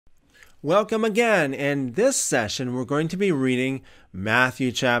Welcome again. In this session, we're going to be reading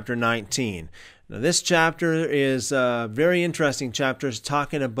Matthew chapter 19. Now, this chapter is a very interesting chapter. It's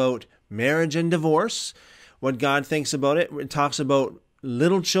talking about marriage and divorce, what God thinks about it. It talks about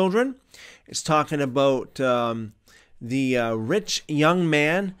little children. It's talking about the rich young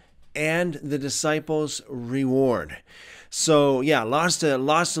man and the disciples' reward. So, yeah, lots to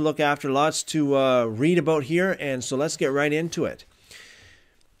look after, lots to read about here. And so let's get right into it.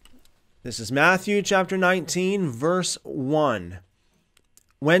 This is Matthew chapter 19, verse 1.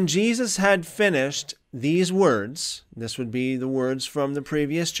 When Jesus had finished these words, this would be the words from the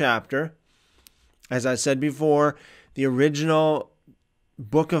previous chapter. As I said before, the original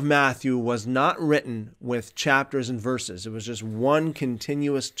book of Matthew was not written with chapters and verses. It was just one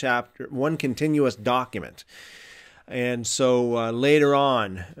continuous chapter, one continuous document. And so later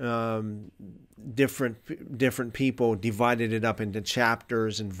on, different people divided it up into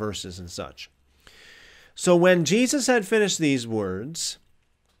chapters and verses and such. So when Jesus had finished these words,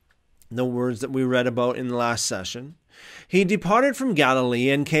 the words that we read about in the last session, he departed from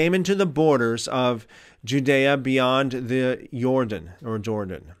Galilee and came into the borders of Judea beyond the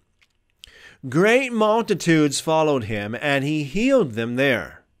Jordan. Great multitudes followed him, and he healed them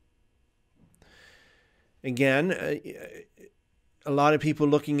there. Again, a lot of people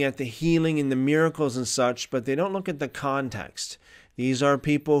looking at the healing and the miracles and such, but they don't look at the context. These are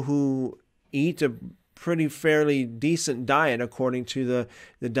people who eat a pretty fairly decent diet according to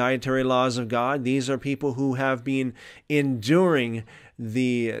the dietary laws of God. These are people who have been enduring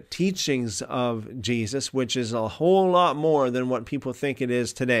the teachings of Jesus, which is a whole lot more than what people think it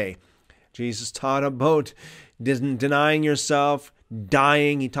is today. Jesus taught about denying yourself,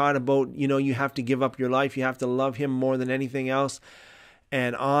 dying. He taught about, you have to give up your life. You have to love him more than anything else.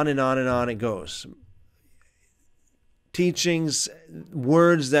 And on and on and on it goes. Teachings,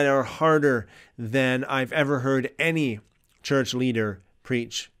 words that are harder than I've ever heard any church leader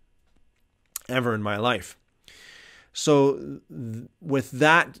preach ever in my life. So with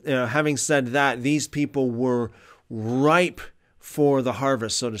that, having said that, these people were ripe for the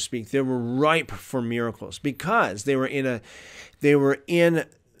harvest, so to speak. They were ripe for miracles because they were in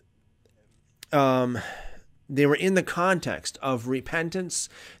the context of repentance.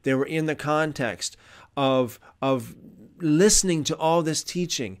 They were in the context of listening to all this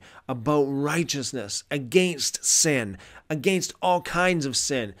teaching about righteousness, against sin, against all kinds of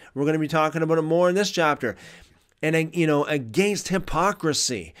sin. We're going to be talking about it more in this chapter. And, against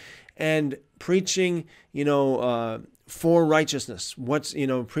hypocrisy and preaching, for righteousness.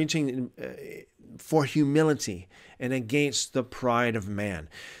 Preaching for humility and against the pride of man.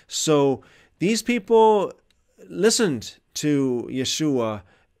 So these people listened to Yeshua,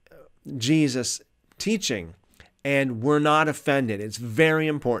 Jesus' teaching, and were not offended. It's very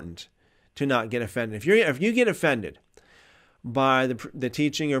important to not get offended. If you get offended by the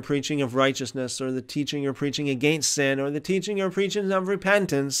teaching or preaching of righteousness, or the teaching or preaching against sin, or the teaching or preaching of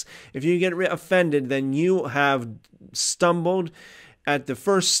repentance, if you get offended, then you have stumbled at the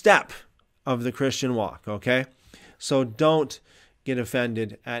first step of the Christian walk, okay? So don't get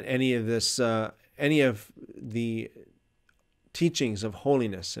offended at any of this, any of the teachings of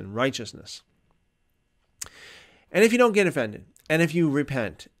holiness and righteousness. And if you don't get offended, and if you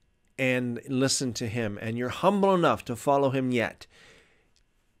repent and listen to him, and you're humble enough to follow him yet,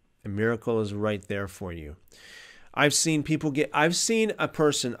 a miracle is right there for you. I know a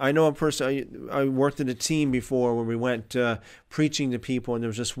person, I worked in a team before where we went preaching to people, and there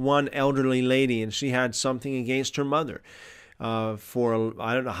was this one elderly lady, and she had something against her mother. For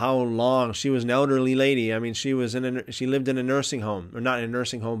I don't know how long. She was an elderly lady. I mean, she lived in a nursing home, or not in a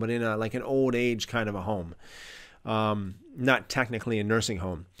nursing home, but in like an old age kind of a home. Not technically a nursing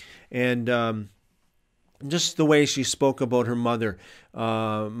home. And just the way she spoke about her mother,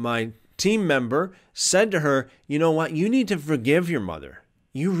 my team member said to her, you know what, you need to forgive your mother.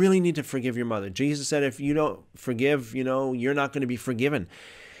 You really need to forgive your mother. Jesus said if you don't forgive, you're not going to be forgiven.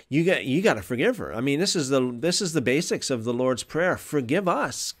 You got to forgive her. I mean, this is the basics of the Lord's Prayer. Forgive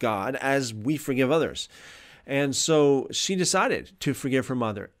us, God, as we forgive others. And so she decided to forgive her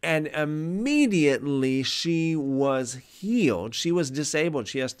mother. And immediately she was healed. She was disabled.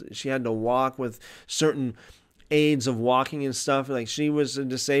 She had to walk with certain aids of walking and stuff. Like, she was a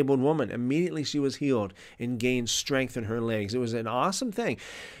disabled woman. Immediately she was healed and gained strength in her legs. It was an awesome thing.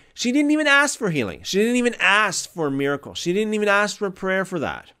 She didn't even ask for healing. She didn't even ask for a miracle. She didn't even ask for a prayer for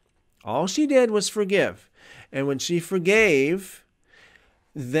that. All she did was forgive. And when she forgave,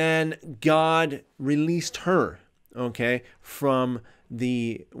 then God released her, from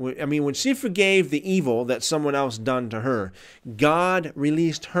when she forgave the evil that someone else done to her, God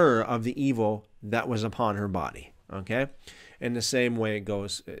released her of the evil that was upon her body. Okay? In the same way it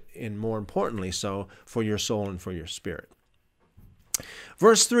goes, and more importantly so, for your soul and for your spirit.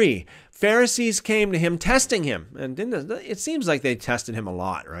 Verse 3, Pharisees came to him testing him. And it seems like they tested him a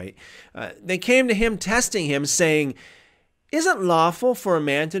lot, right? They came to him testing him, saying, "Is it lawful for a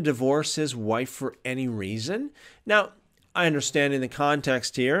man to divorce his wife for any reason?" Now, I understand in the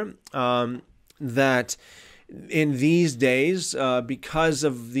context here that in these days, because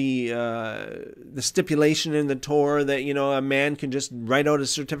of the stipulation in the Torah that, a man can just write out a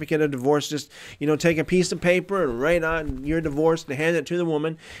certificate of divorce, just, take a piece of paper and write on you're divorced and hand it to the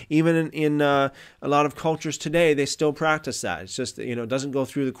woman. Even in a lot of cultures today, they still practice that. It's just, it doesn't go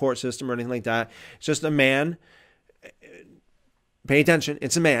through the court system or anything like that. It's just a man. Pay attention.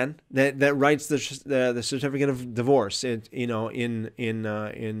 It's a man that writes the certificate of divorce. In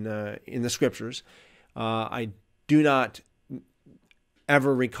the scriptures. I do not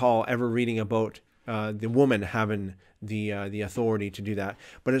ever recall ever reading about the woman having the authority to do that,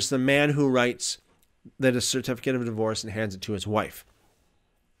 but it's the man who writes the certificate of divorce and hands it to his wife.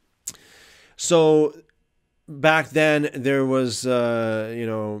 So back then there was,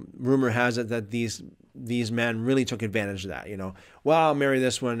 rumor has it that these men really took advantage of that. Well, I'll marry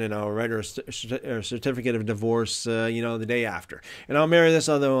this one and I'll write her a certificate of divorce, the day after. And I'll marry this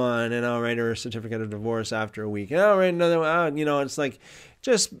other one and I'll write her a certificate of divorce after a week. And I'll write another one. It's like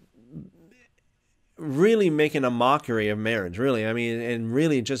just really making a mockery of marriage, really. And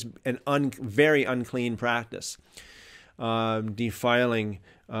really just very unclean practice, defiling,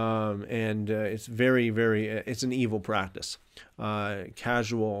 and it's very, very, it's an evil practice.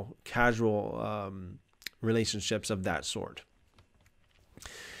 Casual relationships of that sort.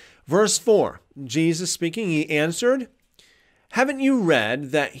 Verse 4, Jesus speaking, he answered, "Haven't you read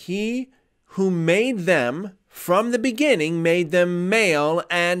that he who made them from the beginning made them male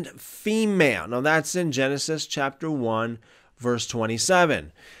and female?" Now that's in Genesis chapter 1, verse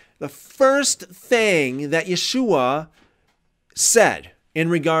 27. The first thing that Yeshua said in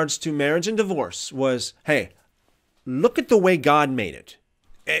regards to marriage and divorce was, hey, look at the way God made it.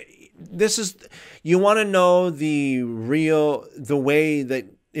 You want to know the way that,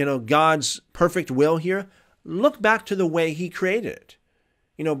 God's perfect will here? Look back to the way he created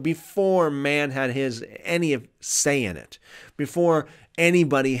it. Before man had any say in it, before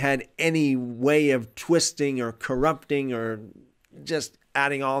anybody had any way of twisting or corrupting or just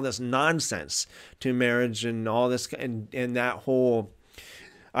adding all this nonsense to marriage and all this and that whole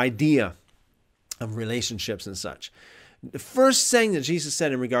idea of relationships and such. The first thing that Jesus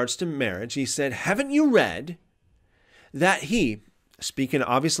said in regards to marriage, he said, "Haven't you read that he," speaking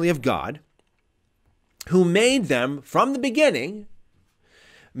obviously of God, "who made them from the beginning,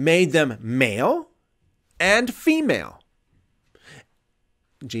 made them male and female?"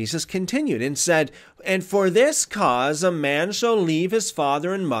 Jesus continued and said, "And for this cause a man shall leave his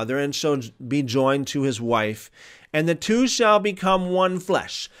father and mother and shall be joined to his wife, and the two shall become one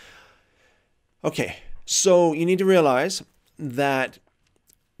flesh." Okay, so you need to realize that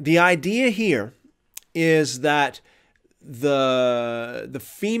the idea here is that the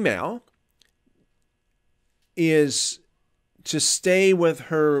female is to stay with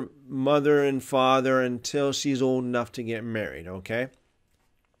her mother and father until she's old enough to get married, okay?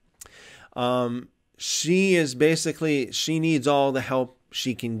 She needs all the help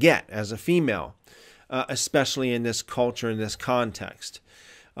she can get as a female, especially in this culture, in this context.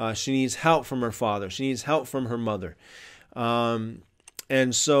 She needs help from her father. She needs help from her mother. And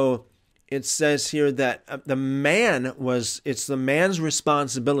so it says here that it's the man's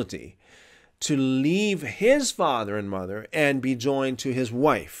responsibility to leave his father and mother and be joined to his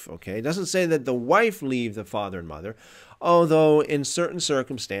wife. Okay, it doesn't say that the wife leave the father and mother, although in certain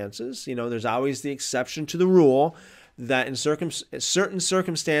circumstances, there's always the exception to the rule that in certain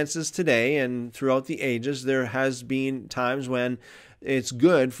circumstances today and throughout the ages, there has been times when it's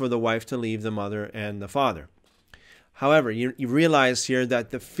good for the wife to leave the mother and the father. However, you realize here that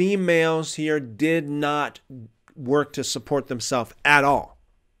the females here did not work to support themselves at all.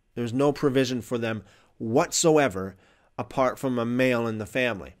 There's no provision for them whatsoever apart from a male in the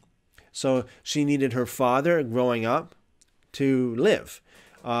family. So she needed her father growing up to live.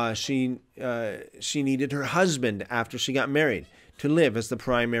 She needed her husband after she got married to live as the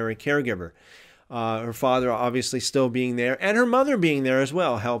primary caregiver. Her father obviously still being there, and her mother being there as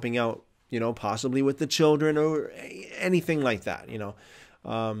well, helping out, possibly with the children or anything like that,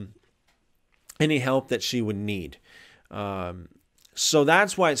 any help that she would need. So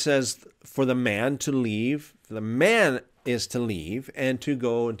that's why it says for the man to leave, for the man is to leave and to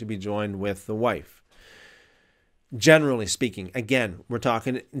go and to be joined with the wife. Generally speaking, again, we're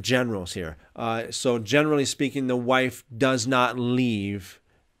talking generals here. So generally speaking, the wife does not leave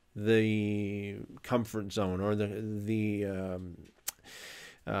the comfort zone or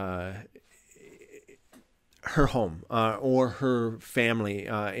her home or her family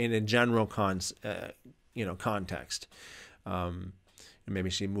in a general context. Maybe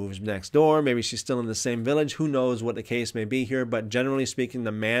she moves next door. Maybe she's still in the same village. Who knows what the case may be here? But generally speaking,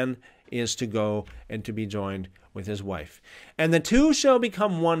 the man is to go and to be joined with his wife. And the two shall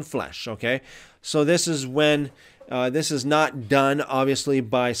become one flesh, okay? So this is when, this is not done, obviously,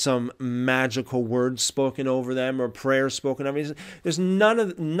 by some magical words spoken over them or prayers spoken over them. There's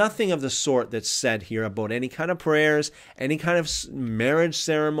nothing of the sort that's said here about any kind of prayers, any kind of marriage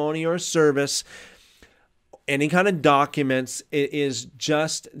ceremony or service, any kind of documents. It is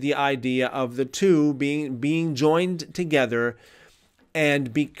just the idea of the two being joined together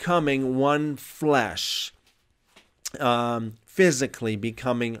and becoming one flesh, physically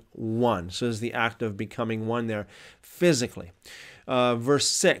becoming one. So there's the act of becoming one there physically. Verse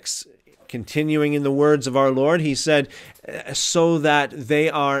 6, continuing in the words of our Lord, he said, so that they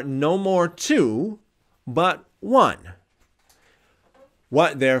are no more two, but one.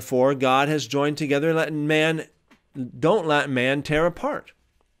 What, therefore, God has joined together, don't let man tear apart.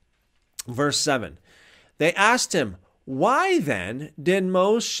 Verse 7, they asked him, why then did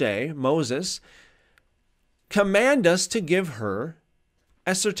Moses command us to give her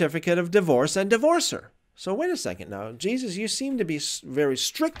a certificate of divorce and divorce her? So wait a second now. Jesus, you seem to be very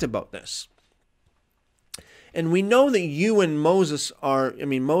strict about this. And we know that you and Moses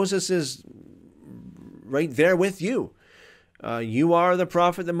Moses is right there with you. You are the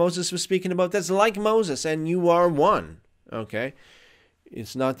prophet that Moses was speaking about that's like Moses, and you are one. Okay?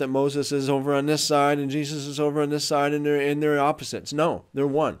 It's not that Moses is over on this side and Jesus is over on this side and they're opposites. No, they're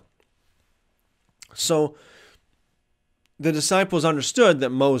one. So the disciples understood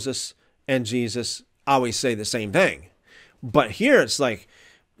that Moses and Jesus always say the same thing. But here it's like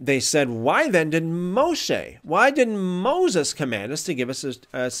they said, why didn't Moses command us to give us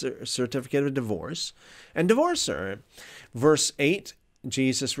a certificate of divorce and divorce her? Verse 8,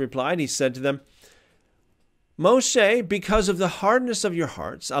 Jesus replied, he said to them, Moshe, because of the hardness of your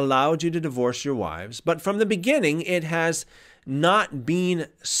hearts, allowed you to divorce your wives, but from the beginning it has not been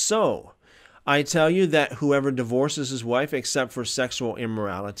so. I tell you that whoever divorces his wife except for sexual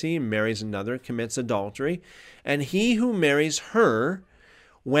immorality and marries another commits adultery, and he who marries her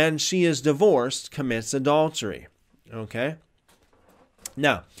when she is divorced commits adultery. Okay?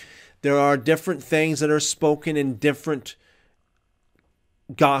 Now, there are different things that are spoken in different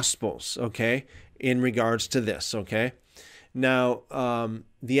Gospels, okay, in regards to this, okay? Now,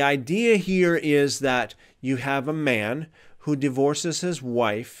 the idea here is that you have a man who divorces his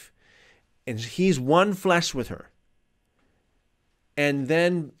wife, and he's one flesh with her, and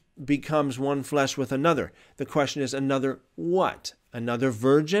then becomes one flesh with another. The question is, another what? Another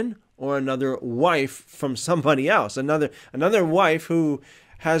virgin or another wife from somebody else? Another wife who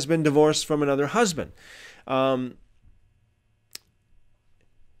has been divorced from another husband.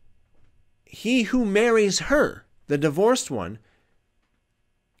 He who marries her, the divorced one,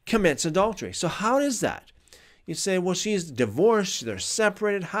 commits adultery. So how is that? You say, well, she's divorced, they're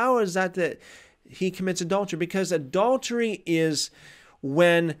separated. How is that he commits adultery? Because adultery is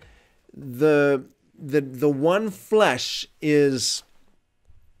when the one flesh is,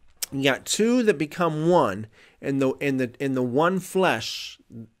 you got two that become one, and the one flesh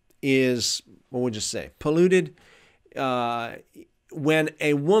is, what would you say, polluted. When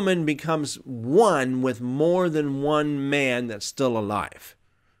a woman becomes one with more than one man that's still alive.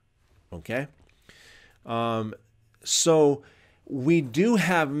 Okay? So we do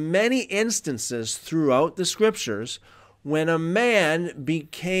have many instances throughout the scriptures when a man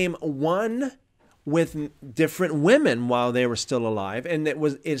became one with different women while they were still alive, and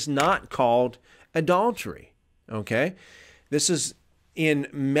it's not called adultery. Okay? This is in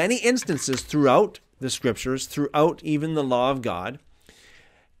many instances throughout the scriptures, throughout even the law of God.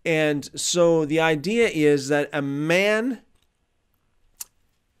 And so the idea is that a man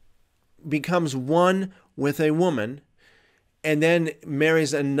becomes one with a woman and then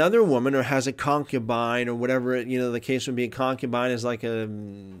marries another woman or has a concubine or whatever, the case would be. A concubine is like a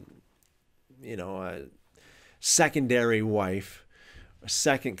secondary wife, a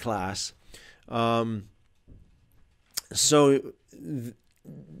second class. So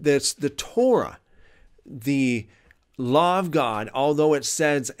that's the Torah. The law of God, although it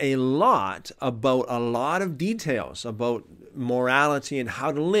says a lot about a lot of details about morality and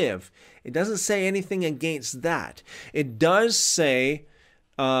how to live. It doesn't say anything against that. It does say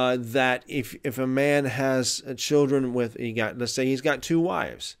that if a man has children with, let's say he's got 2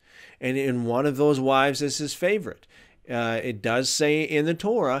 wives, and one of those wives is his favorite. It does say in the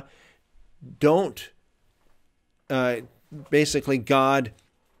Torah, don't, basically God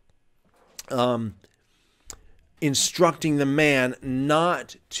instructing the man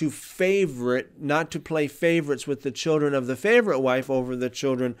not to play favorites with the children of the favorite wife over the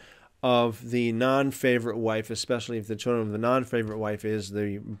children of the non-favorite wife, especially if the children of the non-favorite wife is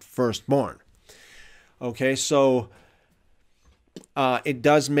the firstborn. Okay, so it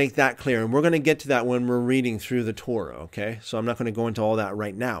does make that clear, and we're going to get to that when we're reading through the Torah, okay? So I'm not going to go into all that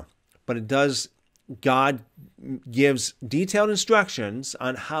right now, but God gives detailed instructions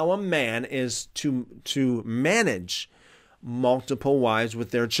on how a man is to manage multiple wives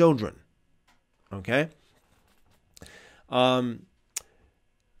with their children, okay?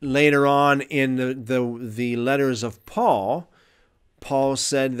 Later on in the letters of Paul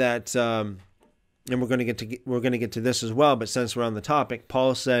said that, and we're going to get to this as well, but since we're on the topic,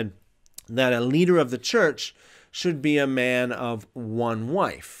 Paul said that a leader of the church should be a man of 1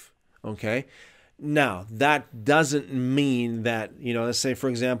 wife, okay? Now, that doesn't mean that, let's say, for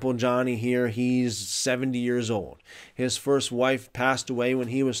example, Johnny here, he's 70 years old. His first wife passed away when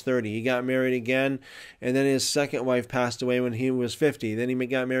he was 30. He got married again, and then his second wife passed away when he was 50. Then he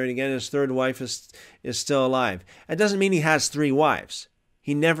got married again, his third wife is still alive. That doesn't mean he has 3 wives.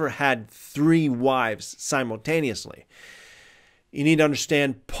 He never had 3 wives simultaneously. You need to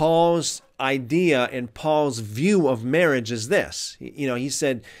understand Paul's idea and Paul's view of marriage is this. He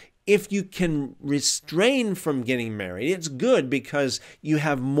said, if you can restrain from getting married, it's good because you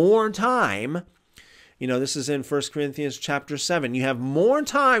have more time. This is in 1 Corinthians chapter 7. You have more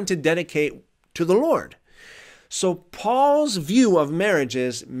time to dedicate to the Lord. So Paul's view of marriage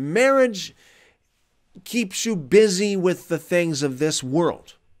is marriage keeps you busy with the things of this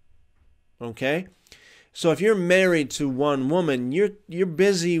world. Okay? So if you're married to one woman, you're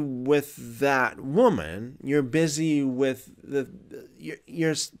busy with that woman. You're busy with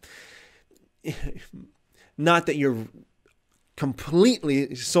you're not that you're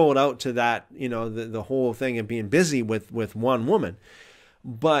completely sold out to that, the whole thing of being busy with one woman.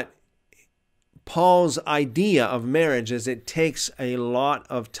 But Paul's idea of marriage is it takes a lot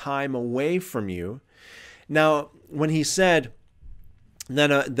of time away from you. Now, when he said that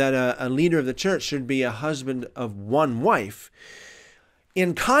a leader of the church should be a husband of 1 wife,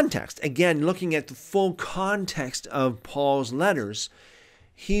 in context, again, looking at the full context of Paul's letters,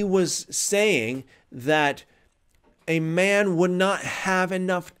 he was saying that a man would not have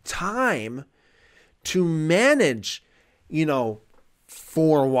enough time to manage,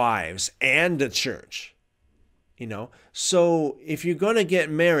 4 wives and a church. So if you're going to get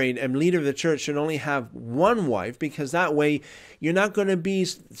married, a leader of the church should only have 1 wife, because that way you're not going to be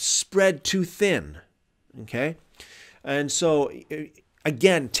spread too thin. Okay? And so,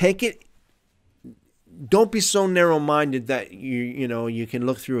 again, take it. Don't be so narrow-minded that you can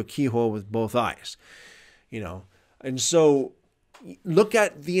look through a keyhole with both eyes. And so look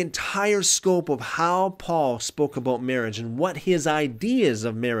at the entire scope of how Paul spoke about marriage and what his ideas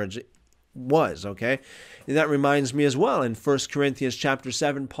of marriage was, okay? And that reminds me as well, in 1 Corinthians chapter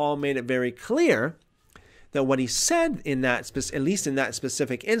 7, Paul made it very clear that what he said in that, at least in that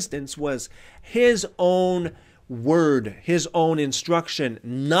specific instance, was his own word, his own instruction,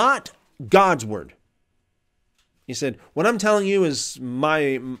 not God's word. He said, what I'm telling you is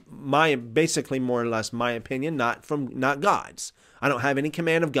my basically more or less my opinion, not God's. I don't have any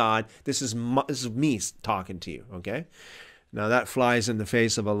command of God. This is me talking to you, okay? Now that flies in the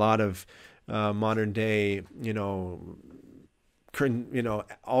face of a lot of modern day,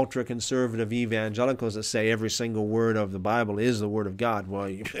 ultra conservative evangelicals that say every single word of the Bible is the word of God. Well,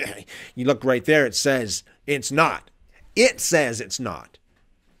 you look right there, it says it's not. It says it's not.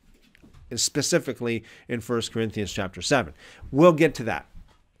 And specifically in 1 Corinthians chapter 7. We'll get to that.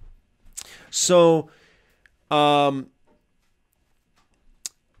 So,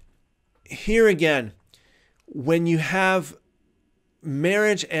 here again, when you have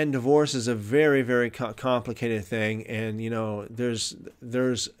marriage and divorce is a very, very complicated thing, and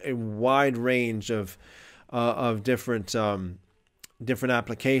there's a wide range of different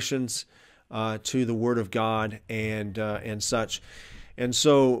applications to the Word of God and such, and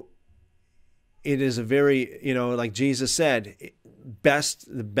so it is a very like Jesus said,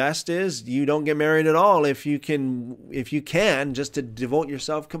 the best is you don't get married at all if you can just to devote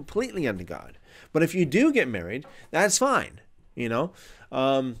yourself completely unto God. But if you do get married, that's fine. Not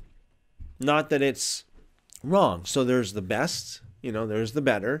that it's wrong. So there's the best, there's the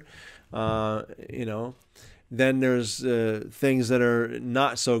better, then there's things that are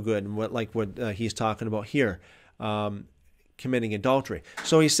not so good, like what he's talking about here, committing adultery.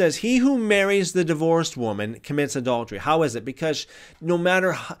 So he says, he who marries the divorced woman commits adultery. How is it? Because no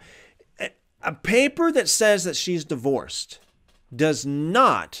matter a paper that says that she's divorced does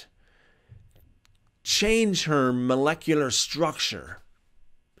not change her molecular structure,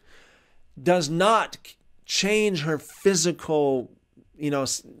 does not change her physical,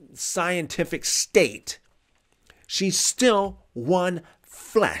 scientific state. She's still one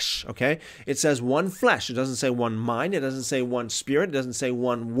flesh, okay? It says one flesh. It doesn't say one mind. It doesn't say one spirit. It doesn't say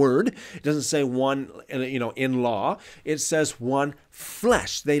one word. It doesn't say one, in law. It says one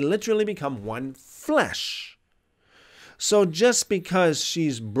flesh. They literally become one flesh. So just because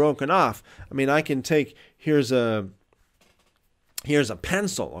she's broken off, I can take, here's a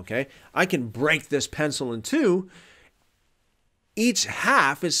pencil, okay? I can break this pencil in two. Each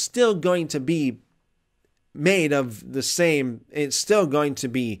half is still going to be made of the same, it's still going to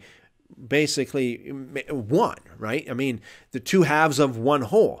be basically one, right? The two halves of one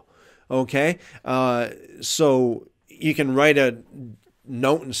whole, okay? So you can write a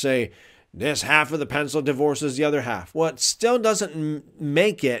note and say, this half of the pencil divorces the other half. Well, it still doesn't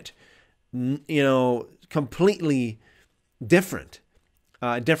make it, completely different,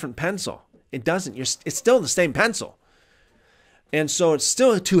 different pencil. It doesn't. It's still the same pencil. And so it's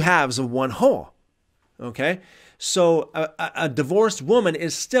still two halves of one whole. Okay, so a divorced woman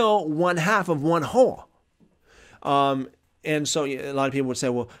is still one half of one whole. And so a lot of people would say,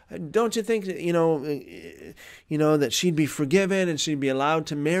 well, don't you think, that she'd be forgiven and she'd be allowed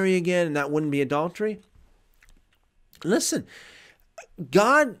to marry again and that wouldn't be adultery? Listen,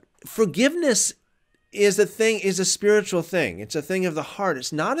 forgiveness is a spiritual thing. It's a thing of the heart.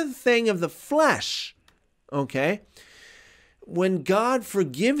 It's not a thing of the flesh. Okay? When God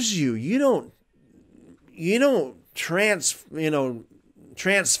forgives you, you don't transform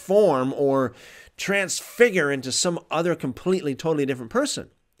or transfigure into some other completely, totally different person.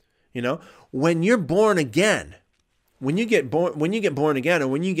 When you're born again, when you get born again, or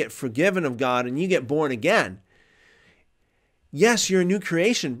when you get forgiven of God and you get born again, yes, you're a new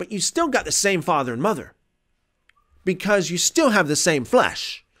creation, but you still got the same father and mother because you still have the same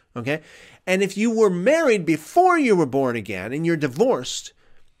flesh. Okay. And if you were married before you were born again and you're divorced,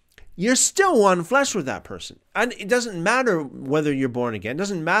 you're still one flesh with that person. And it doesn't matter whether you're born again. It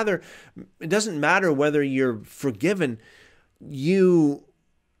doesn't matter whether you're forgiven. You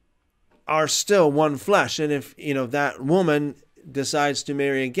are still one flesh. And if, that woman decides to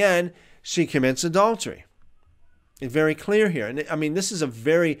marry again, she commits adultery. It's very clear here. And this is a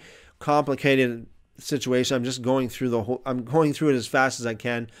very complicated situation. I'm just going through I'm going through it as fast as I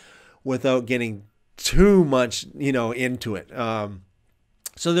can without getting too much, into it.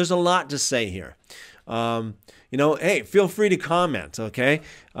 So there's a lot to say here. Hey, feel free to comment, okay?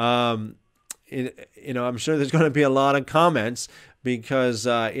 I'm sure there's going to be a lot of comments because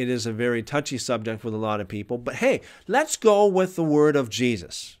it is a very touchy subject with a lot of people. But hey, let's go with the word of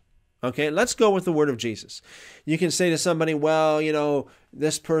Jesus. Okay, let's go with the word of Jesus. You can say to somebody, well,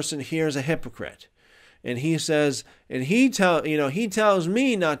 this person here is a hypocrite. And he says, and he tells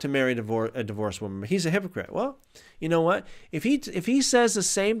me not to marry a divorced woman, but he's a hypocrite. Well, you know what? If he says the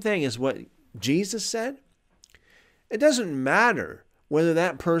same thing as what Jesus said, it doesn't matter whether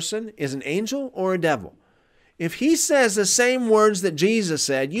that person is an angel or a devil. If he says the same words that Jesus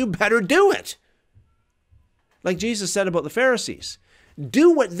said, you better do it. Like Jesus said about the Pharisees. Do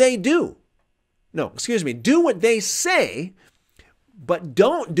what they do. Do what they say, but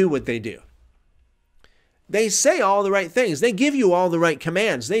don't do what they do. They say all the right things. They give you all the right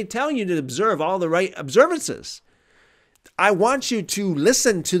commands. They tell you to observe all the right observances. I want you to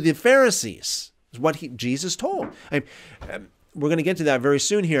listen to the Pharisees, is what Jesus told. We're going to get to that very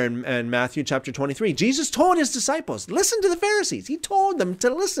soon here in Matthew chapter 23. Jesus told his disciples, listen to the Pharisees. He told them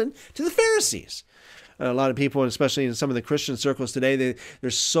to listen to the Pharisees. A lot of people, especially in some of the Christian circles today, they're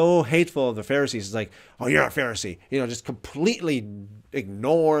so hateful of the Pharisees. It's like, oh, you're a Pharisee. Just completely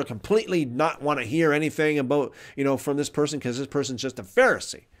ignore, completely not want to hear anything about, from this person because this person's just a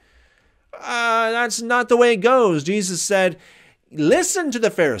Pharisee. That's not the way it goes. Jesus said, listen to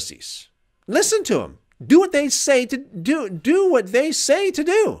the Pharisees. Listen to them. Do what they say to do. Do what they say to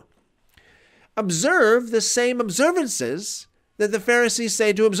do. Observe the same observances that the Pharisees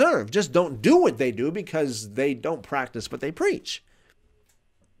say to observe. Just don't do what they do because they don't practice what they preach.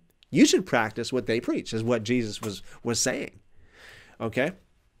 You should practice what they preach, is what Jesus was saying. Okay?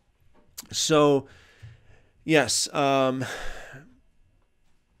 So, yes.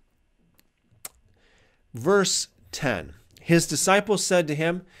 Verse 10. His disciples said to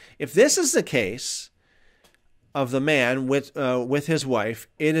him, if this is the case of the man with his wife,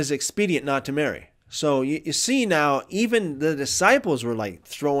 it is expedient not to marry. So you see now, even the disciples were like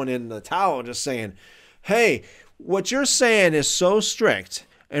throwing in the towel, just saying, hey, what you're saying is so strict,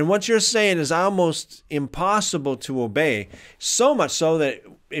 and what you're saying is almost impossible to obey, so much so that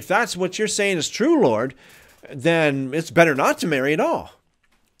if that's what you're saying is true, Lord, then it's better not to marry at all.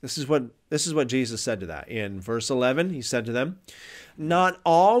 This is what Jesus said to that. In verse 11, he said to them, not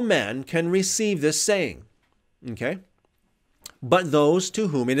all men can receive this saying, okay, but those to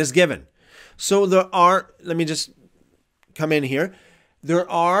whom it is given. So let me just come in here. There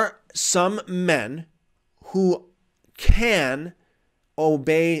are some men who can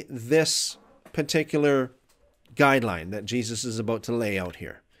obey this particular guideline that Jesus is about to lay out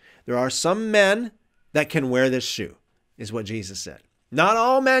here. There are some men that can wear this shoe, is what Jesus said. Not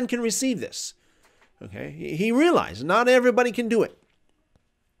all men can receive this. Okay? He realized not everybody can do it.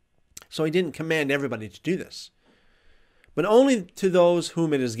 So he didn't command everybody to do this. But only to those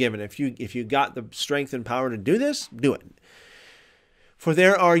whom it is given. If you got the strength and power to do this, do it. For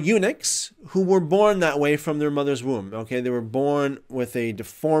there are eunuchs who were born that way from their mother's womb. Okay, they were born with a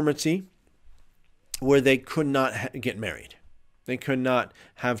deformity where they could not get married. They could not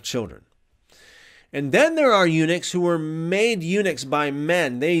have children. And then there are eunuchs who were made eunuchs by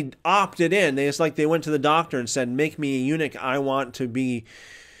men. They opted in. It's like they went to the doctor and said, make me a eunuch. I want to be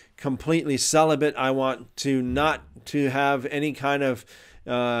completely celibate. I want to not to have any kind of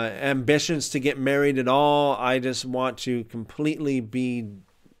ambitions to get married at all. I just want to completely be,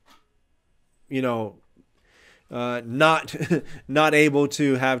 not able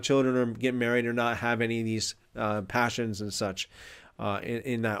to have children or get married or not have any of these passions and such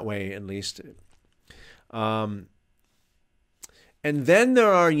in that way, at least. And then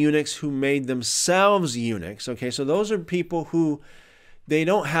there are eunuchs who made themselves eunuchs. Okay, so those are people who they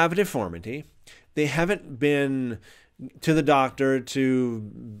don't have a deformity. They haven't been to the doctor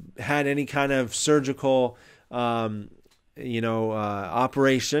to had any kind of surgical,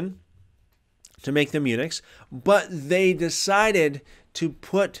 operation to make them eunuchs, but they decided to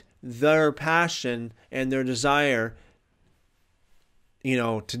put their passion and their desire,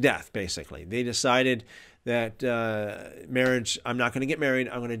 to death, basically. They decided that marriage, I'm not going to get married.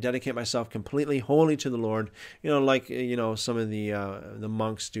 I'm going to dedicate myself completely, wholly to the Lord, like some of the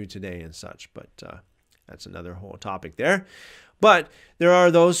monks do today and such. But that's another whole topic there. But there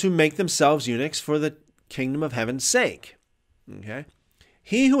are those who make themselves eunuchs for the kingdom of heaven's sake. Okay,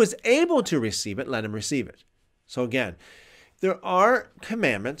 he who is able to receive it, let him receive it. So again, there are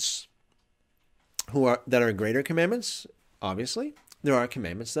commandments that are greater commandments, obviously. There are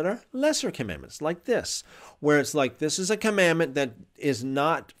commandments that are lesser commandments, like this, where it's like this is a commandment that is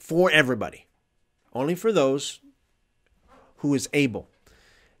not for everybody, only for those who is able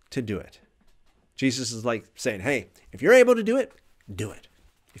to do it. Jesus is like saying, hey, if you're able to do it, do it.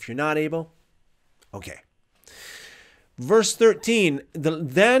 If you're not able, okay. Verse 13,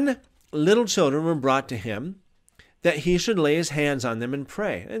 then little children were brought to him, that he should lay his hands on them and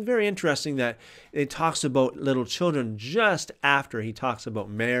pray. And very interesting that it talks about little children just after he talks about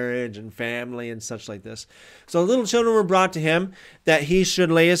marriage and family and such like this. So little children were brought to him that he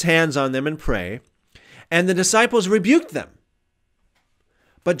should lay his hands on them and pray. And the disciples rebuked them.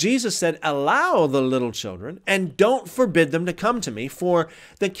 But Jesus said, allow the little children and don't forbid them to come to me, for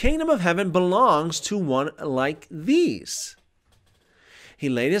the kingdom of heaven belongs to one like these. He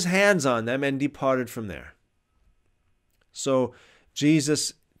laid his hands on them and departed from there. So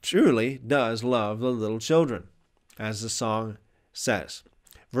Jesus truly does love the little children, as the song says.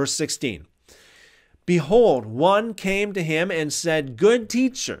 Verse 16, behold, one came to him and said, good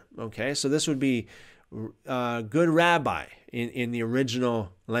teacher. Okay, so this would be good rabbi in the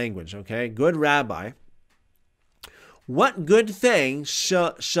original language. Okay, good rabbi. What good thing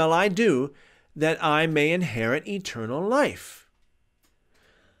shall I do that I may inherit eternal life?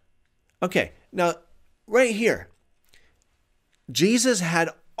 Okay, now right here, Jesus had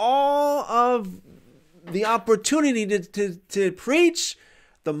all of the opportunity to preach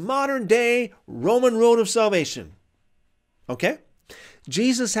the modern day Roman road of salvation. Okay?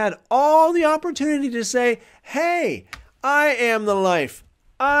 Jesus had all the opportunity to say, hey, I am the life.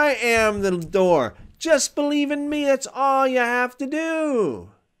 I am the door. Just believe in me. That's all you have to do.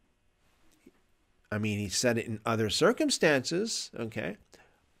 I mean, he said it in other circumstances, okay?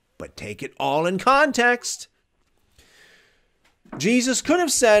 But take it all in context. Jesus could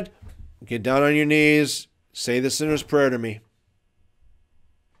have said, get down on your knees, say the sinner's prayer to me.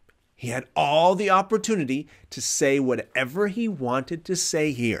 He had all the opportunity to say whatever he wanted to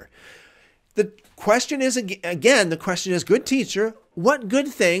say here. The question is, again, the question is, good teacher, what good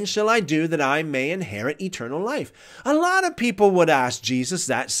thing shall I do that I may inherit eternal life? A lot of people would ask Jesus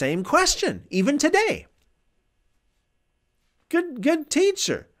that same question, even today. Good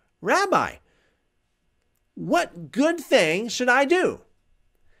teacher, rabbi, what good thing should I do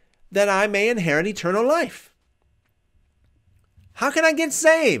that I may inherit eternal life? How can I get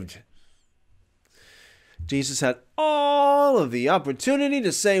saved? Jesus had all of the opportunity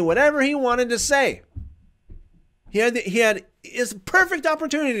to say whatever he wanted to say. He had his perfect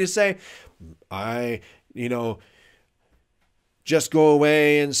opportunity to say, just go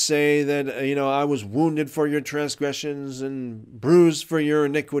away and say that, I was wounded for your transgressions and bruised for your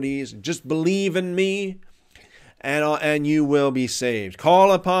iniquities. Just believe in me and you will be saved.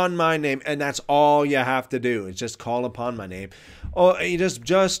 Call upon my name. And that's all you have to do. It's just call upon my name. Oh, you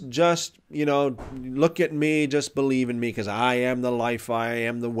just look at me, just believe in me because I am the life, I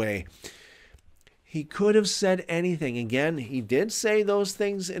am the way. He could have said anything. Again, he did say those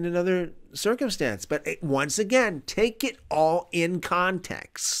things in another circumstance. But once again, take it all in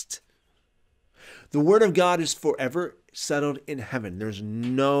context. The word of God is forever settled in heaven. There's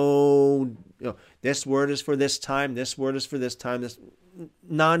no, this word is for this time, this word is for this time, this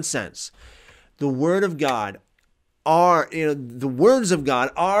nonsense. The word of God the words of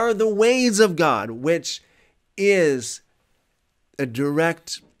God are the ways of God, which is a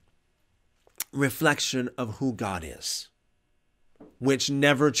direct reflection of who God is, which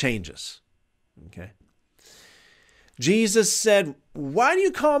never changes. Okay. Jesus said, why do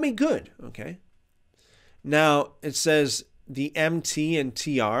you call me good? Okay. Now it says the MT and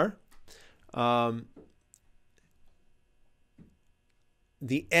TR,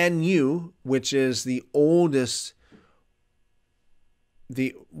 the NU, which is the oldest,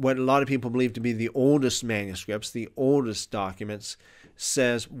 what a lot of people believe to be the oldest manuscripts, the oldest documents,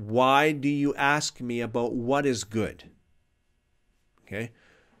 says, why do you ask me about what is good? Okay,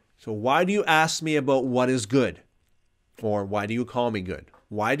 so why do you ask me about what is good? Or why do you call me good?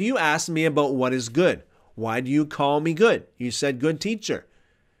 Why do you ask me about what is good? Why do you call me good? You said good teacher.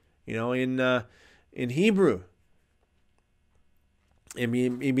 In Hebrew, it'd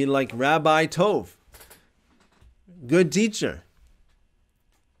be like Rabbi Tov, good teacher.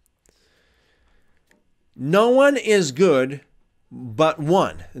 No one is good but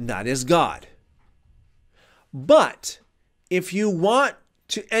one, and that is God. But if you want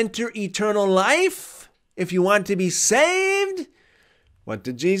to enter eternal life, if you want to be saved, what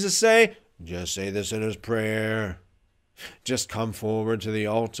did Jesus say? Just say the sinner's prayer. Just come forward to the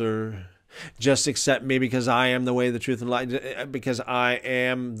altar. Just accept me because I am the way, the truth, and life. Because I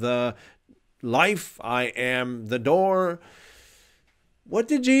am the life. I am the door. What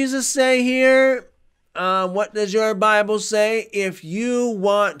did Jesus say here? What does your Bible say? If you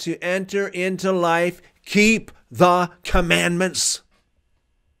want to enter into life, keep the commandments.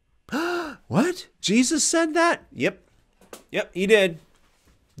 What? Jesus said that? Yep, he did.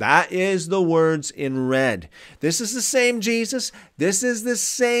 That is the words in red. This is the same Jesus. This is the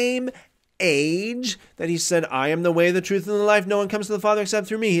same age that he said, I am the way, the truth, and the life. No one comes to the Father except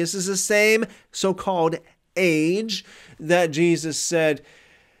through me. This is the same so-called age that Jesus said,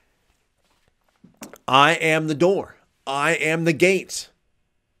 I am the door. I am the gate.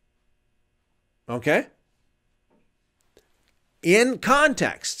 Okay? In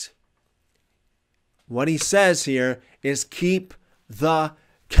context, what he says here is keep the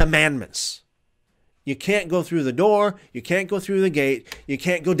commandments. You can't go through the door. You can't go through the gate. You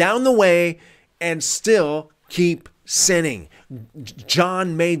can't go down the way and still keep sinning.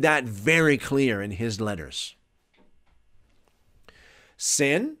 John made that very clear in his letters.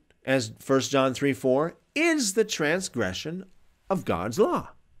 Sin, as 1 John 3:4, is the transgression of God's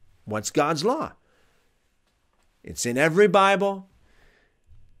law. What's God's law? It's in every Bible.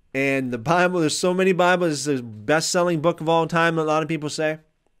 And the Bible, there's so many Bibles. It's the best-selling book of all time, a lot of people say.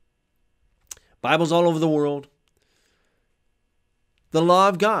 Bibles all over the world. The law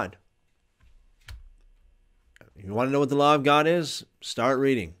of God. You want to know what the law of God is? Start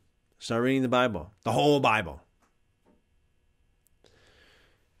reading. Start reading the Bible. The whole Bible.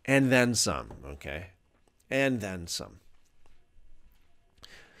 And then some, okay? And then some.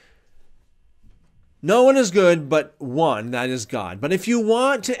 No one is good but one, that is God. But if you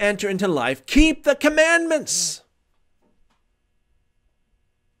want to enter into life, keep the commandments.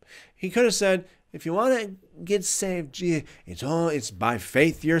 He could have said, if you want to get saved, it's by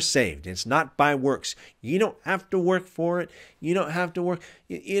faith you're saved. It's not by works. You don't have to work for it. You don't have to work.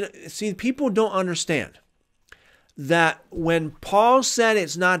 See, people don't understand that when Paul said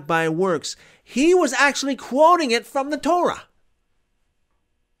it's not by works, he was actually quoting it from the Torah.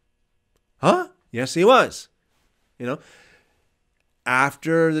 Yes, he was. You know,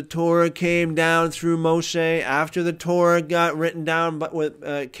 after the Torah came down through Moshe, after the Torah got written down,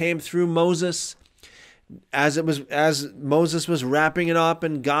 but came through Moses, as Moses was wrapping it up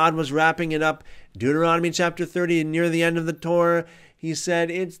and God was wrapping it up, Deuteronomy chapter 30, near the end of the Torah, he said,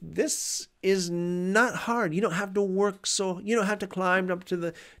 this is not hard. You don't have to work you don't have to climb up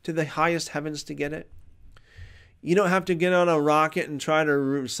to the highest heavens to get it. You don't have to get on a rocket and try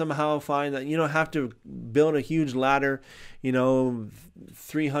to somehow find that. You don't have to build a huge ladder,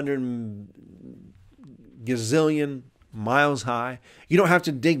 300 gazillion miles high. You don't have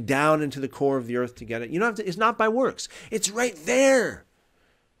to dig down into the core of the earth to get it. You don't have to. It's not by works. It's right there.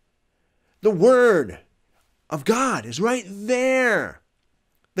 The Word of God is right there.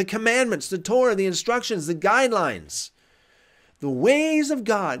 The commandments, the Torah, the instructions, the guidelines, the ways of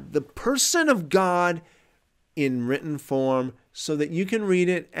God, the person of God in written form so that you can read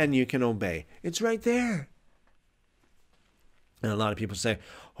it and you can obey. It's right there. And a lot of people say,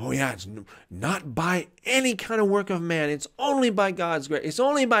 oh yeah, it's not by any kind of work of man. It's only by God's grace. It's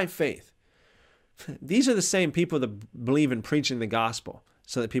only by faith. These are the same people that believe in preaching the gospel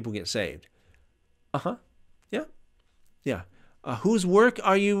so that people get saved. Yeah. Yeah. Whose work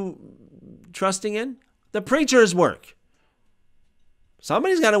are you trusting in? The preacher's work.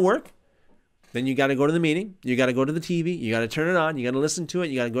 Somebody's got to work. Then you got to go to the meeting. You got to go to the TV. You got to turn it on. You got to listen to it.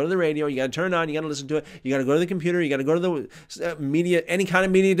 You got to go to the radio. You got to turn it on. You got to listen to it. You got to go to the computer. You got to go to the media, any kind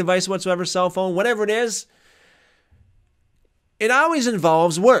of media device whatsoever, cell phone, whatever it is. It always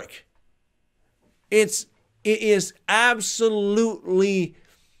involves work. It is absolutely,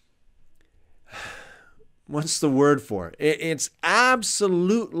 what's the word for it? It's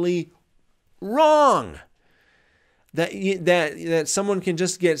absolutely wrong that someone can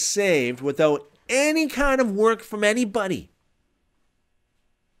just get saved without any kind of work from anybody.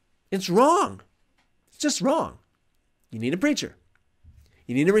 It's wrong. It's just wrong. You need a preacher.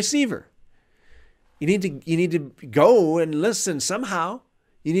 You need a receiver. You need to go and listen somehow.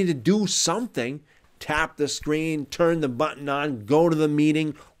 You need to do something. Tap the screen, turn the button on, go to the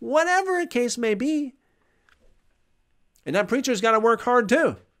meeting, whatever the case may be. And that preacher's got to work hard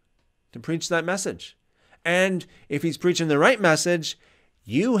too to preach that message. And if he's preaching the right message,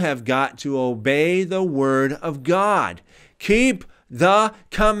 you have got to obey the word of God. Keep the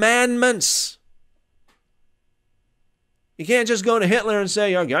commandments. You can't just go to Hitler and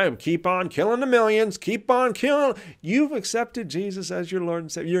say, okay, keep on killing the millions, keep on killing. You've accepted Jesus as your Lord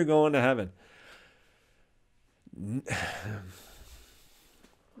and Savior. You're going to heaven.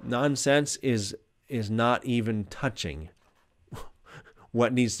 Nonsense is not even touching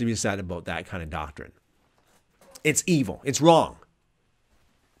what needs to be said about that kind of doctrine. It's evil. It's wrong.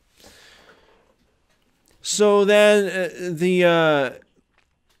 So then the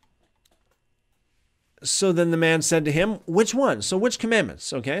man said to him, "Which one? So which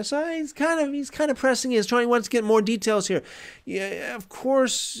commandments?" Okay, so he's kind of pressing. He wants to get more details here. Yeah, of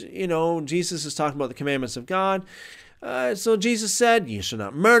course, Jesus is talking about the commandments of God. So Jesus said, "You shall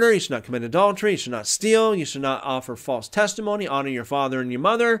not murder. You shall not commit adultery. You shall not steal. You shall not offer false testimony. Honor your father and your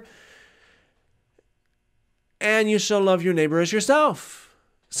mother. And you shall love your neighbor as yourself."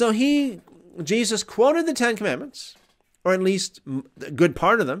 So Jesus quoted the 10 Commandments, or at least a good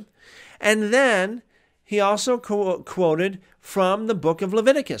part of them. And then he also quoted from the book of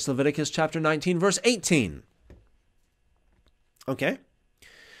Leviticus, Leviticus chapter 19, verse 18. Okay?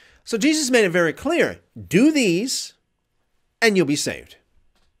 So Jesus made it very clear. Do these, and you'll be saved.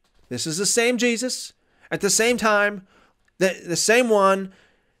 This is the same Jesus, at the same time, the same one.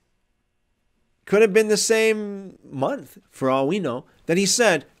 Could have been the same month, for all we know, that he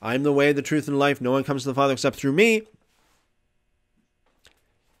said, "I am the way, the truth, and life. No one comes to the Father except through me."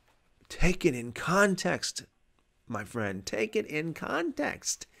 Take it in context, my friend. Take it in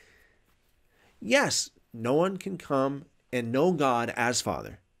context. Yes, no one can come and know God as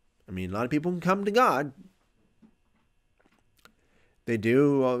Father. I mean, a lot of people can come to God. They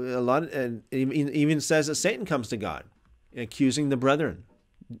do a lot, and it even says that Satan comes to God, accusing the brethren.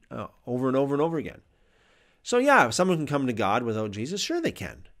 Over and over and over again. So yeah, if someone can come to God without Jesus, sure they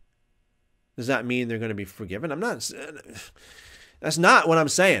can. Does that mean they're going to be forgiven? That's not what I'm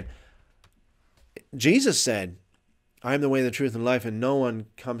saying. Jesus said, "I am the way, the truth, and life, and no one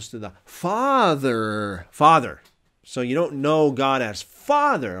comes to the Father." Father. So you don't know God as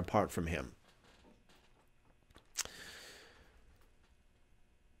Father apart from him.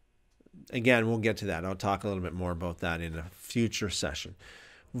 Again, we'll get to that. I'll talk a little bit more about that in a future session.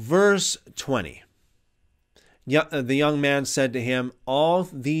 Verse 20. The young man said to him, all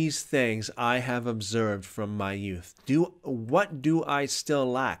these things I have observed from my youth. What do I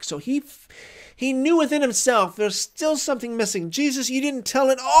still lack? So he knew within himself there's still something missing. Jesus, you didn't tell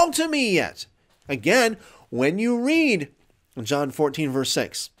it all to me yet. Again, when you read John 14, verse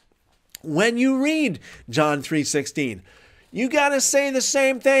 6, when you read John 3:16, you got to say the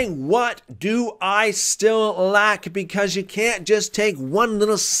same thing. What do I still lack? Because you can't just take one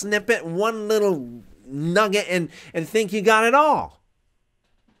little snippet, one little nugget and think you got it all.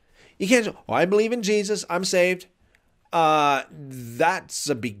 You can't say, I believe in Jesus, I'm saved. That's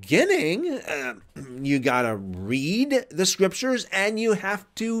a beginning. You got to read the scriptures and you have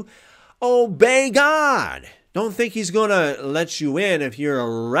to obey God. Don't think he's going to let you in if you're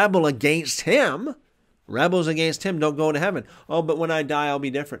a rebel against him. Rebels against him don't go to heaven. Oh, but when I die, I'll be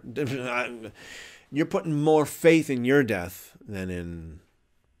different. You're putting more faith in your death than in...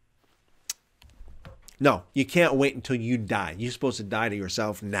 No, you can't wait until you die. You're supposed to die to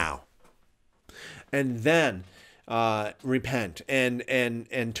yourself now. And then repent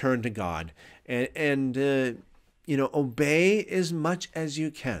and turn to God. And obey as much as you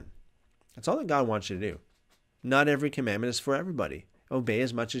can. That's all that God wants you to do. Not every commandment is for everybody. Obey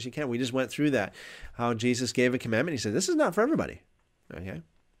as much as you can. We just went through that. How Jesus gave a commandment. He said, this is not for everybody. Okay.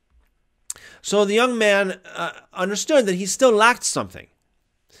 So the young man understood that he still lacked something.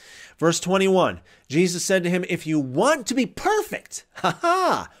 Verse 21, Jesus said to him, if you want to be perfect,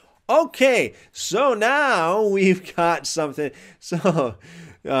 okay, so now we've got something. So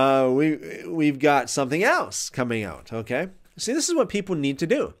we've got something else coming out, okay? See, this is what people need to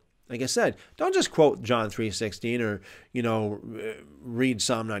do. Like I said, don't just quote John 3:16 or, read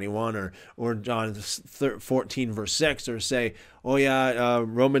Psalm 91 or John 14 verse 6 or say,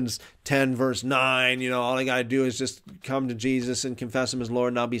 Romans 10 verse 9, all I got to do is just come to Jesus and confess him as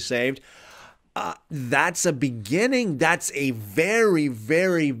Lord and I'll be saved. That's a beginning. That's a very,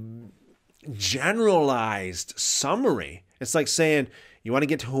 very generalized summary. It's like saying, you want to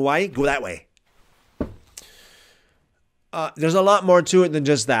get to Hawaii? Go that way. There's a lot more to it than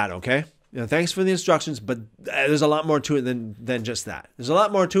just that, okay? Thanks for the instructions, but there's a lot more to it than just that. There's a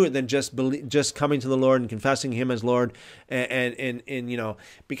lot more to it than just coming to the Lord and confessing him as Lord, and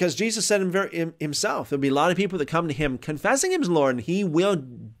because Jesus said himself, there'll be a lot of people that come to him confessing him as Lord, and he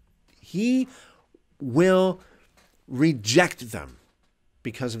will reject them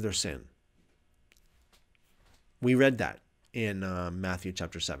because of their sin. We read that in Matthew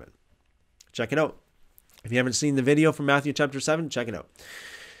chapter 7. Check it out. If you haven't seen the video from Matthew chapter 7, check it out.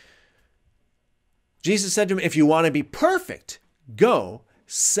 Jesus said to him, if you want to be perfect, go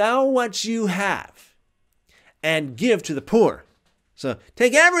sell what you have and give to the poor. So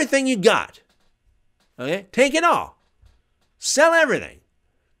take everything you got. Okay? Take it all. Sell everything.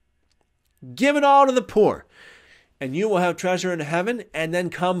 Give it all to the poor. And you will have treasure in heaven, and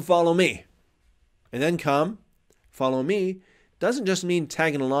then come follow me. And then come follow me doesn't just mean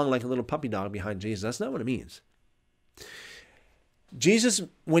tagging along like a little puppy dog behind Jesus. That's not what it means. Jesus,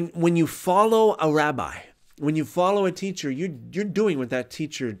 when you follow a rabbi, when you follow a teacher, you're doing what that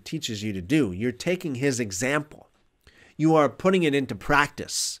teacher teaches you to do. You're taking his example. You are putting it into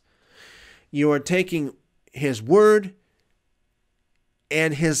practice. You are taking his word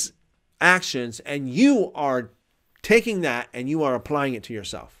and his actions, and you are taking that and you are applying it to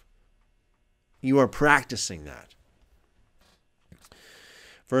yourself. You are practicing that.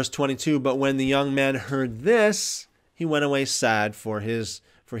 Verse 22, but when the young man heard this, he went away sad, for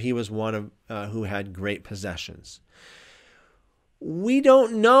he was one who had great possessions. We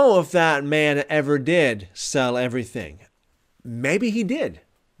don't know if that man ever did sell everything. Maybe he did.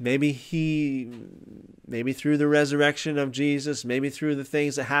 Maybe through the resurrection of Jesus, maybe through the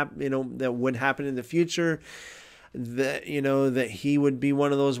things that happen, that would happen in the future, that he would be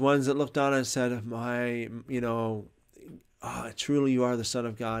one of those ones that looked on and said, truly you are the Son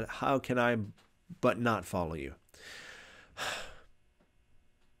of God. How can I but not follow you?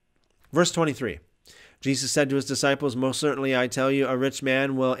 Verse 23, Jesus said to his disciples, most certainly I tell you, a rich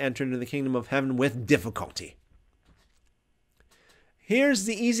man will enter into the kingdom of heaven with difficulty. Here's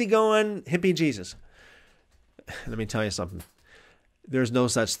the easygoing hippie Jesus. Let me tell you something. There's no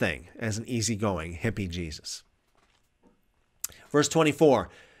such thing as an easygoing hippie Jesus. Verse 24,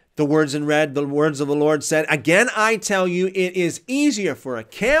 the words in red, the words of the Lord said, again I tell you, it is easier for a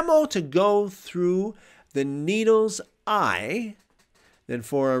camel to go through the needle's eye than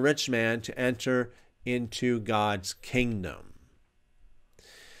for a rich man to enter into God's kingdom.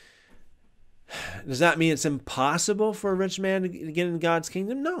 Does that mean it's impossible for a rich man to get in God's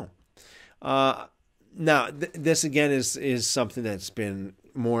kingdom? No. Now, this again is something that's been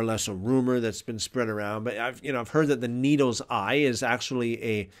more or less a rumor that's been spread around, but I've heard that the needle's eye is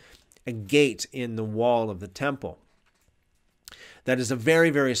actually a gate in the wall of the temple. That is a very,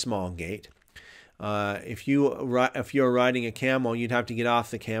 very small gate. If you're riding a camel, you'd have to get off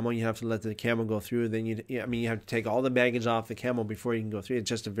the camel. You have to let the camel go through. Then you have to take all the baggage off the camel before you can go through. It's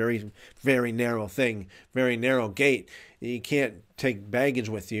just a very, very narrow thing, very narrow gate. You can't take baggage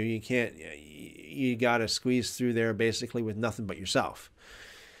with you. You got to squeeze through there basically with nothing but yourself,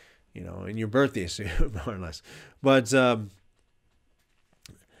 in your birthday suit, more or less. But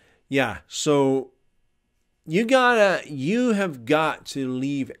yeah, so you have got to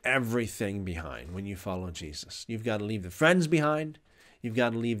leave everything behind when you follow Jesus. You've got to leave the friends behind. You've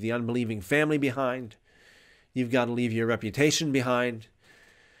got to leave the unbelieving family behind. You've got to leave your reputation behind.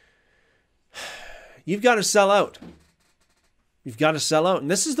 You've got to sell out. You've got to sell out.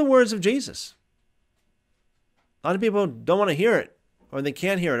 And this is the words of Jesus. A lot of people don't want to hear it, or they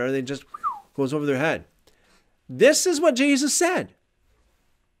can't hear it, or they just goes over their head. This is what Jesus said.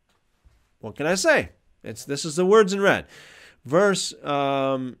 What can I say? This is the words in red. Verse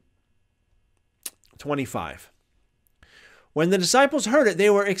 25. When the disciples heard it,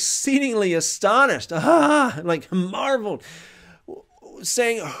 they were exceedingly astonished, marveled,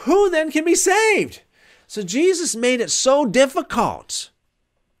 saying, "Who then can be saved?" So Jesus made it so difficult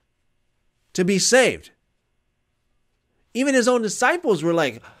to be saved. Even his own disciples were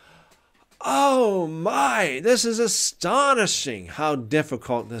like, "Oh my, this is astonishing how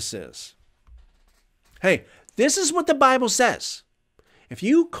difficult this is." Hey, this is what the Bible says. If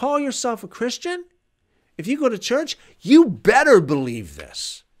you call yourself a Christian, if you go to church, you better believe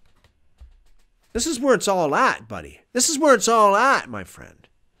this. This is where it's all at, buddy. This is where it's all at, my friend.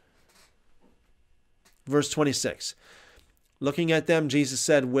 Verse 26. Looking at them, Jesus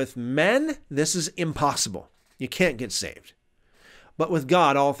said, "With men, this is impossible. You can't get saved. But with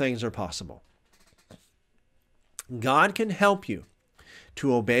God, all things are possible." God can help you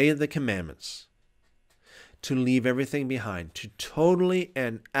to obey the commandments, to leave everything behind, to totally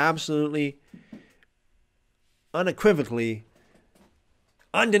and absolutely, unequivocally,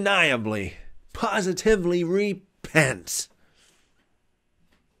 undeniably, positively repent.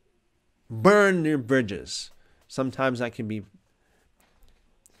 Burn your bridges. Sometimes that can be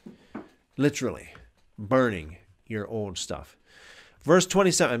literally burning your old stuff. Verse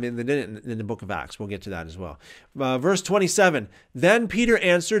 27, they did it in the book of Acts. We'll get to that as well. Verse 27, then Peter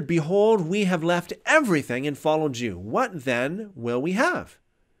answered, "Behold, we have left everything and followed you. What then will we have?"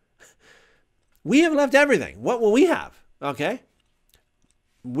 We have left everything. What will we have? Okay.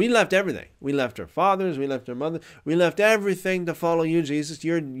 We left everything. We left our fathers. We left our mothers. We left everything to follow you, Jesus.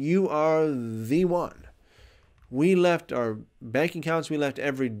 You are the one. We left our bank accounts. We left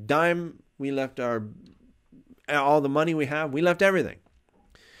every dime. We left all the money we have. We left everything.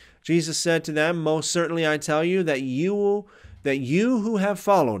 Jesus said to them, "Most certainly I tell you that you who have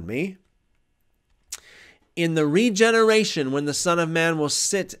followed me, in the regeneration when the Son of Man will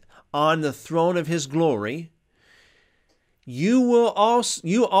sit on the throne of his glory, you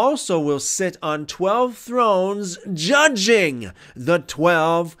also will sit on 12 thrones judging the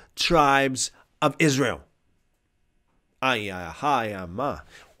 12 tribes of Israel."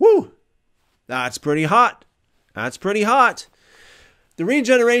 Woo! That's pretty hot. That's pretty hot. The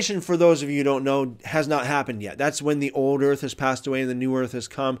regeneration, for those of you who don't know, has not happened yet. That's when the old earth has passed away and the new earth has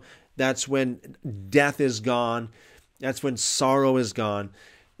come. That's when death is gone. That's when sorrow is gone.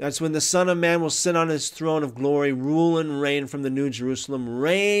 That's when the Son of Man will sit on his throne of glory, rule and reign from the New Jerusalem.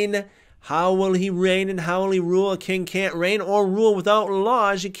 Reign. How will he reign and how will he rule? A king can't reign or rule without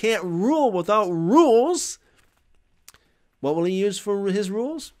laws. You can't rule without rules. What will he use for his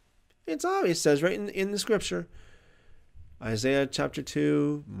rules? It's obvious. It says right in the scripture. Isaiah chapter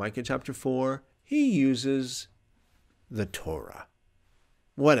 2, Micah chapter 4. He uses the Torah.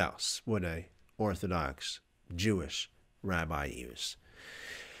 What else would a Orthodox Jewish rabbi use?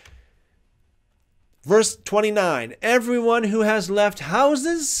 Verse 29, everyone who has left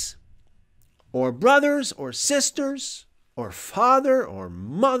houses, or brothers, or sisters, or father, or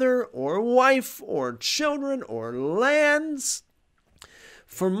mother, or wife, or children, or lands,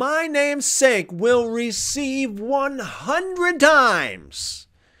 for my name's sake will receive 100 times,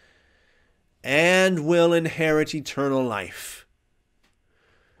 and will inherit eternal life.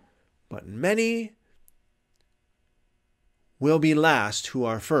 But many will be last who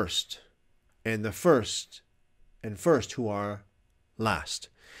are first, and the first who are last.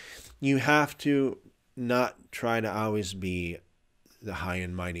 You have to not try to always be the high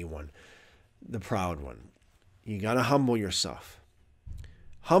and mighty one, the proud one. You got to humble yourself.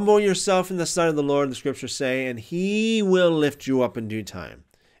 Humble yourself in the sight of the Lord, the scriptures say, and he will lift you up in due time.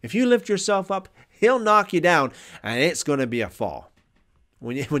 If you lift yourself up, he'll knock you down, and it's going to be a fall.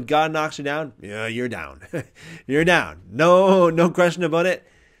 When God knocks you down, yeah, you're down. You're down. No question about it.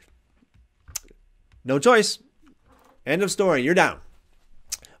 No choice. End of story. You're down.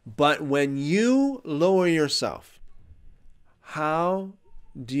 But when you lower yourself, how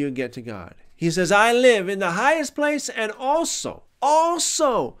do you get to God? He says, I live in the highest place and also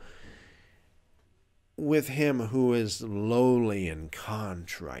with him who is lowly and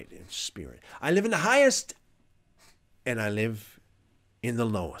contrite in spirit. I live in the highest and I live in the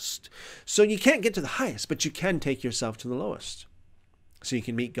lowest. So you can't get to the highest, but you can take yourself to the lowest. So you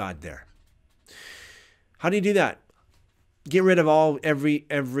can meet God there. How do you do that? Get rid of every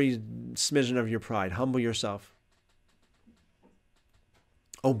smidgen of your pride. Humble yourself.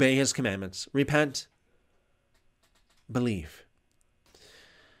 Obey his commandments. Repent. Believe.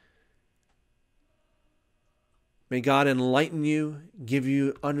 May God enlighten you, give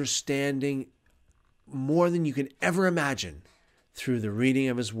you understanding more than you can ever imagine through the reading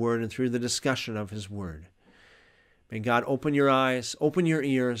of his word and through the discussion of his word. May God open your eyes, open your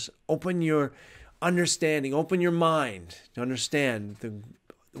ears, open your understanding, open your mind to understand the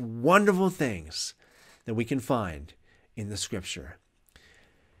wonderful things that we can find in the scripture.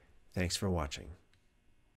 Thanks for watching.